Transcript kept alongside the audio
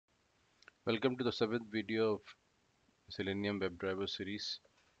Welcome to the seventh video of Selenium Webdriver series.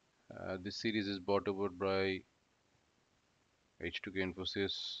 This series is brought about by H2K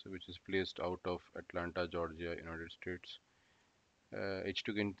Infosys, which is placed out of Atlanta, Georgia, United States.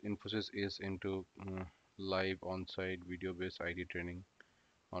 H2K Infosys is into live on-site video-based IT training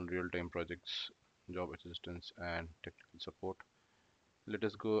on real-time projects, job assistance, and technical support. Let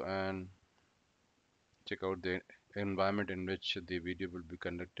us go and check out the environment in which the video will be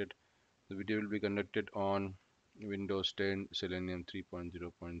conducted. The video will be conducted on Windows 10 Selenium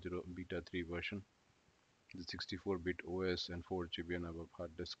 3.0.0 Beta 3 version, the 64-bit OS and 4 GB and above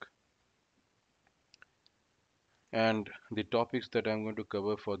hard disk. And the topics that I'm going to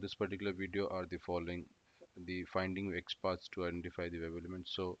cover for this particular video are the following: the finding XPaths to identify the web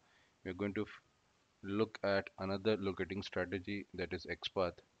elements. So we're going to look at another locating strategy, that is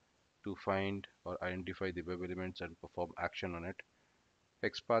XPath, to find or identify the web elements and perform action on it.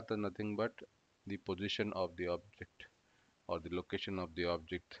 XPath is nothing but the position of the object or the location of the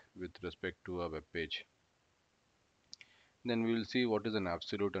object with respect to a web page. Then we will see what is an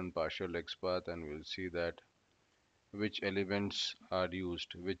absolute and partial XPath, and we'll see that which elements are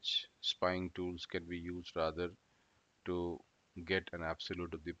used, which spying tools can be used rather to get an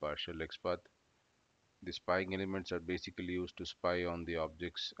absolute of the partial XPath. The spying elements are basically used to spy on the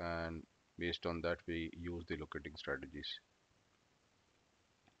objects, and based on that we use the locating strategies.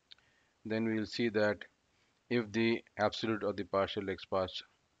 Then we will see that if the absolute or the partial XPaths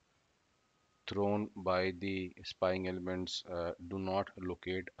thrown by the spying elements do not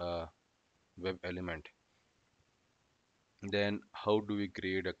locate a web element, then how do we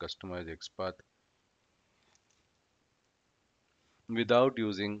create a customized XPath without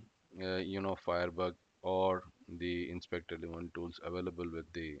using Firebug or the inspect element tools available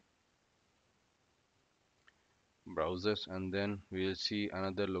with the browsers. And then we'll see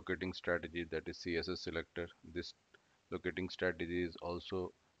another locating strategy, that is CSS selector. This locating strategy is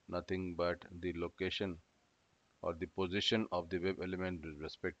also nothing but the location or the position of the web element with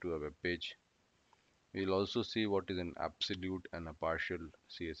respect to a web page. We'll also see what is an absolute and a partial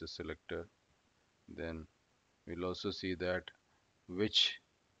CSS selector. Then we'll also see that which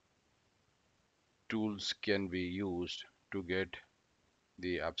tools can be used to get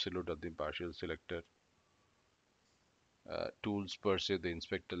the absolute or the partial selector. Tools per se, the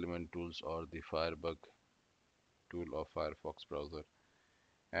inspect element tools or the Firebug tool of Firefox browser.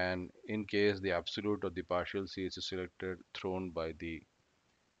 And in case the absolute or the partial CSS selector thrown by the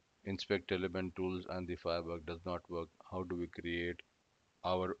inspect element tools and the Firebug does not work, how do we create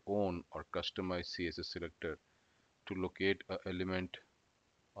our own or customized CSS selector to locate a element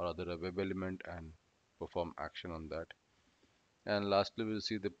or other a web element and perform action on that. And lastly, we'll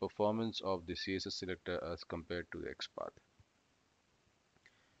see the performance of the CSS selector as compared to the XPath.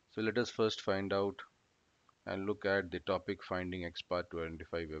 So let us first find out and look at the topic finding XPath to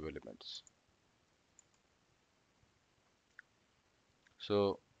identify web elements.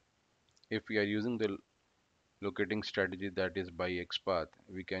 So if we are using the locating strategy that is by XPath,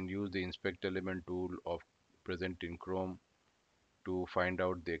 we can use the inspect element tool of present in Chrome to find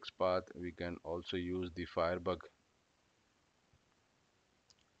out the XPath. We can also use the Firebug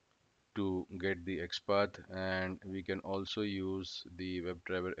to get the XPath, and we can also use the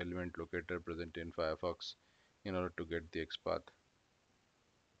WebDriver element locator present in Firefox in order to get the XPath.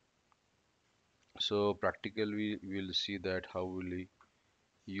 So practically we will see that how will we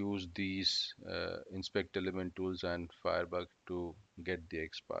use these inspect element tools and Firebug to get the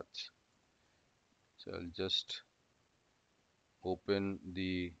XPaths. So I'll just open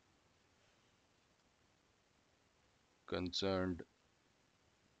the concerned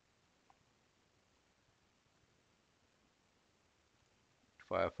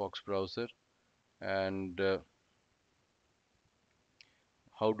Firefox browser, and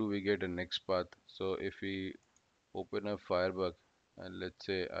how do we get an XPath? So if we open a Firebug and let's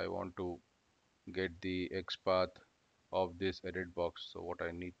say I want to get the XPath of this edit box, so what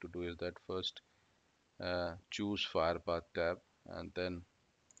I need to do is that first choose Firepath tab, and then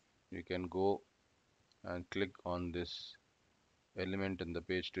you can go and click on this element in the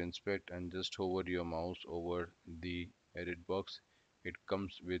page to inspect and just hover your mouse over the edit box. It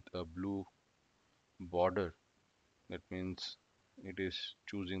comes with a blue border. That means it is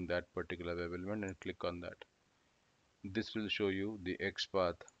choosing that particular web element, and click on that. This will show you the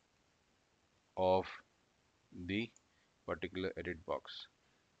XPath of the particular edit box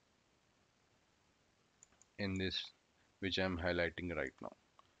in this, which I am highlighting right now.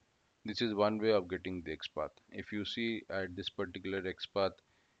 This is one way of getting the XPath. If you see at this particular XPath,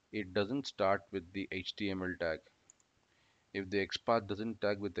 it doesn't start with the HTML tag. If the XPath doesn't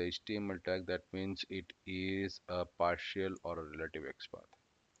tag with the HTML tag, that means it is a partial or a relative XPath.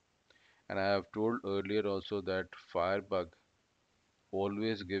 And I have told earlier also that Firebug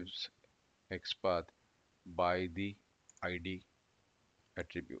always gives XPath by the ID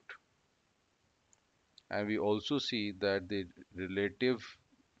attribute. And we also see that the relative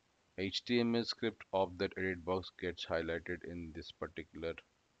HTML script of that edit box gets highlighted in this particular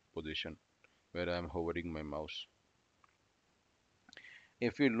position where I am hovering my mouse.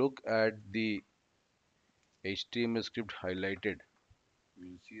 If we look at the HTML script highlighted,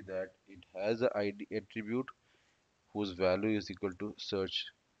 we'll see that it has a ID attribute whose value is equal to search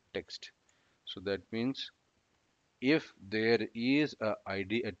text. So that means if there is a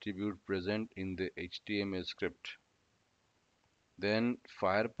ID attribute present in the HTML script, then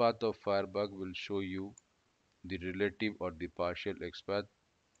Firepath of Firebug will show you the relative or the partial XPath,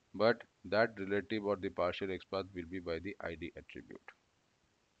 but that relative or the partial XPath will be by the ID attribute.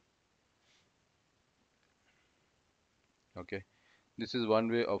 Okay, this is one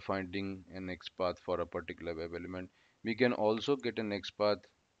way of finding an XPath for a particular web element. We can also get an XPath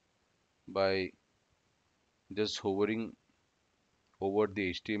by just hovering over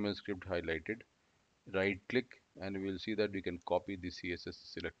the HTML script highlighted, right click, and we'll see that we can copy the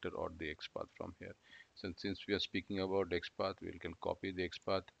CSS selector or the XPath from here. So since we are speaking about XPath, we can copy the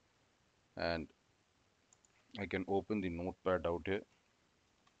XPath, and I can open the notepad out here.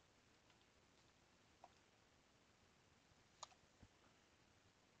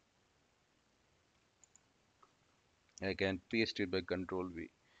 I can paste it by Control V.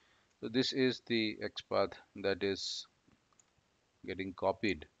 So this is the XPath that is getting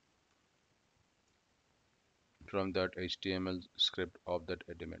copied from that HTML script of that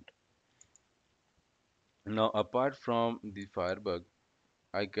element. Now, apart from the Firebug,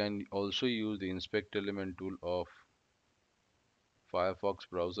 I can also use the inspect element tool of Firefox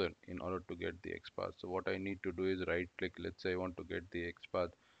browser in order to get the XPath. So what I need to do is right click. Let's say I want to get the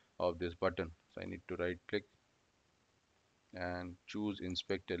XPath of this button. So I need to right click and choose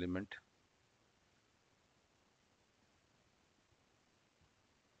inspect element.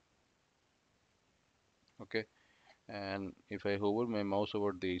 Okay. And if I hover my mouse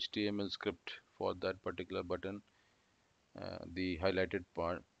over the HTML script for that particular button, the highlighted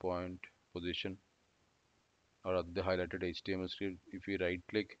point position or the highlighted HTML script, if we right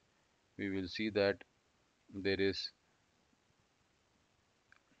click, we will see that there is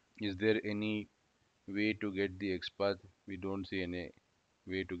there any way to get the XPath? We don't see any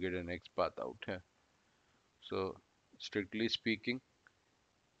way to get an XPath out here. So strictly speaking,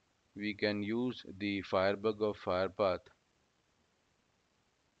 we can use the Firebug of Firepath,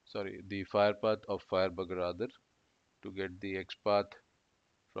 the Firepath of Firebug rather, to get the XPath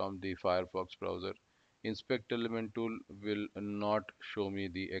from the Firefox browser. Inspect element tool will not show me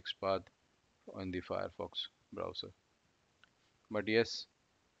the XPath on the Firefox browser. But yes,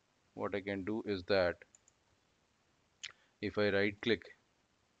 what I can do is that if I right click,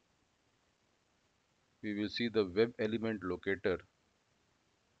 we will see the web element locator,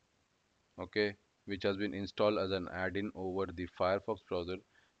 okay, which has been installed as an add-in over the Firefox browser,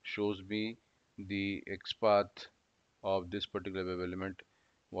 shows me the XPath of this particular web element.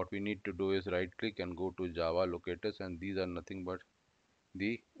 What we need to do is right click and go to Java locators, and these are nothing but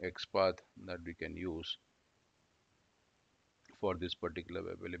the XPath that we can use for this particular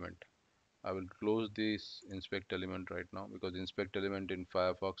web element. I will close this inspect element right now because inspect element in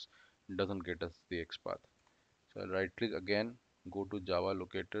Firefox doesn't get us the XPath. So I'll right click again, go to Java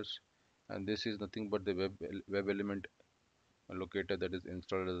locators, and this is nothing but the web element locator that is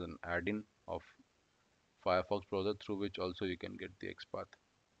installed as an add-in of Firefox browser, through which also you can get the XPath.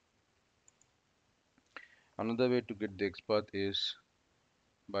 Another way to get the XPath is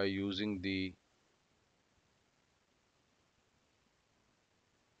by using the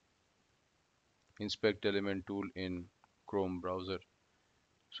inspect element tool in Chrome browser.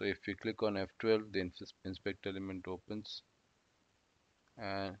 So if we click on F12, the inspect element opens,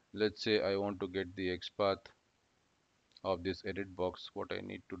 and let's say I want to get the XPath of this edit box. What I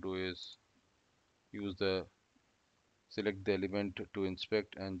need to do is use the select the element to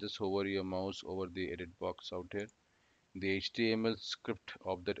inspect and just hover your mouse over the edit box out here. The HTML script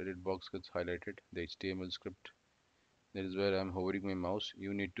of that edit box gets highlighted, the HTML script. That is where I'm hovering my mouse.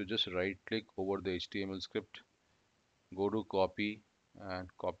 You need to just right click over the HTML script, go to copy, and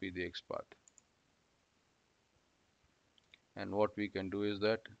copy the XPath. And what we can do is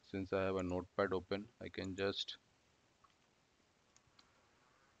that since I have a notepad open, I can just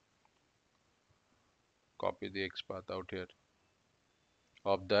copy the XPath out here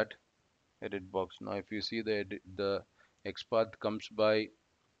of that edit box. Now if you see the XPath comes by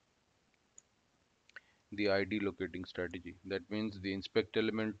the ID locating strategy. That means the inspect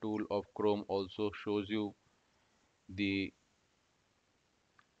element tool of Chrome also shows you the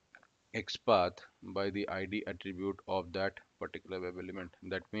XPath by the ID attribute of that particular web element.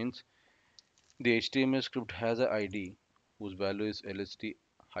 That means the HTML script has an ID whose value is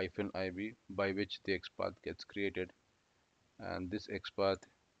lst-ib, by which the XPath gets created, and this XPath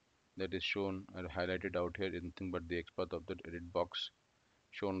that is shown or highlighted out here is nothing but the XPath of the edit box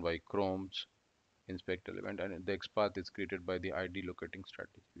shown by Chrome's inspect element, and the XPath is created by the ID locating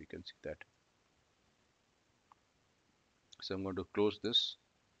strategy. We can see that. So I'm going to close this,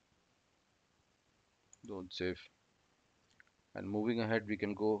 don't save, and moving ahead we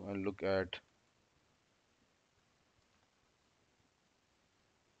can go and look at